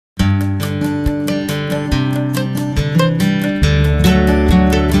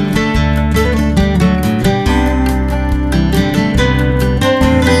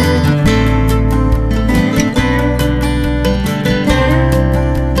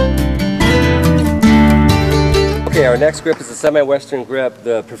our next grip is a semi-western grip,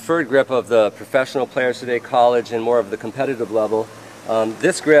 the preferred grip of the professional players today, college, and more of the competitive level.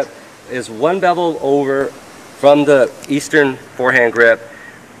 This grip is one bevel over from the eastern forehand grip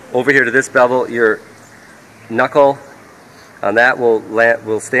over here to this bevel. Your knuckle on that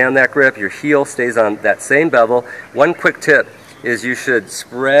will stay on that grip. Your heel stays on that same bevel. One quick tip is you should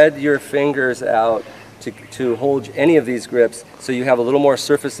spread your fingers out to hold any of these grips so you have a little more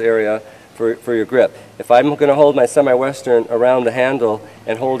surface area for your grip. If I'm going to hold my semi-western around the handle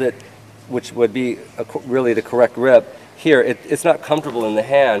and hold it, which would be really the correct grip, here it's not comfortable in the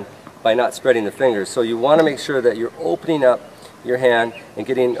hand by not spreading the fingers. So you want to make sure that you're opening up your hand and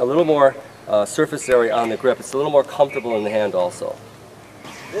getting a little more surface area on the grip. It's a little more comfortable in the hand also.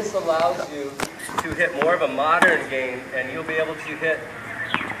 This allows you to hit more of a modern game, and you'll be able to hit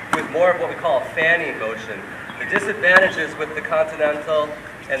with more of what we call a fanning motion. The disadvantages with the continental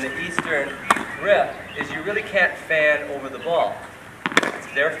and the eastern grip is you really can't fan over the ball.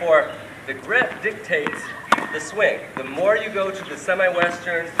 Therefore, the grip dictates the swing. The more you go to the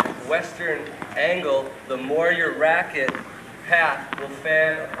semi-western, western angle, the more your racket path will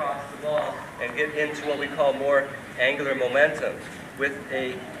fan across the ball and get into what we call more angular momentum. With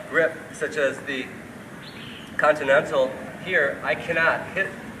a grip such as the continental here, I cannot hit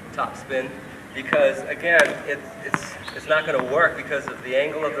topspin because, again, it's not going to work because of the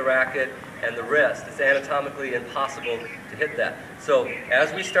angle of the racket and the wrist. It's anatomically impossible to hit that. So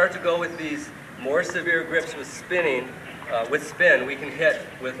as we start to go with these more severe grips with spinning, with spin, we can hit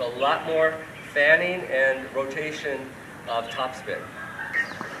with a lot more fanning and rotation of topspin.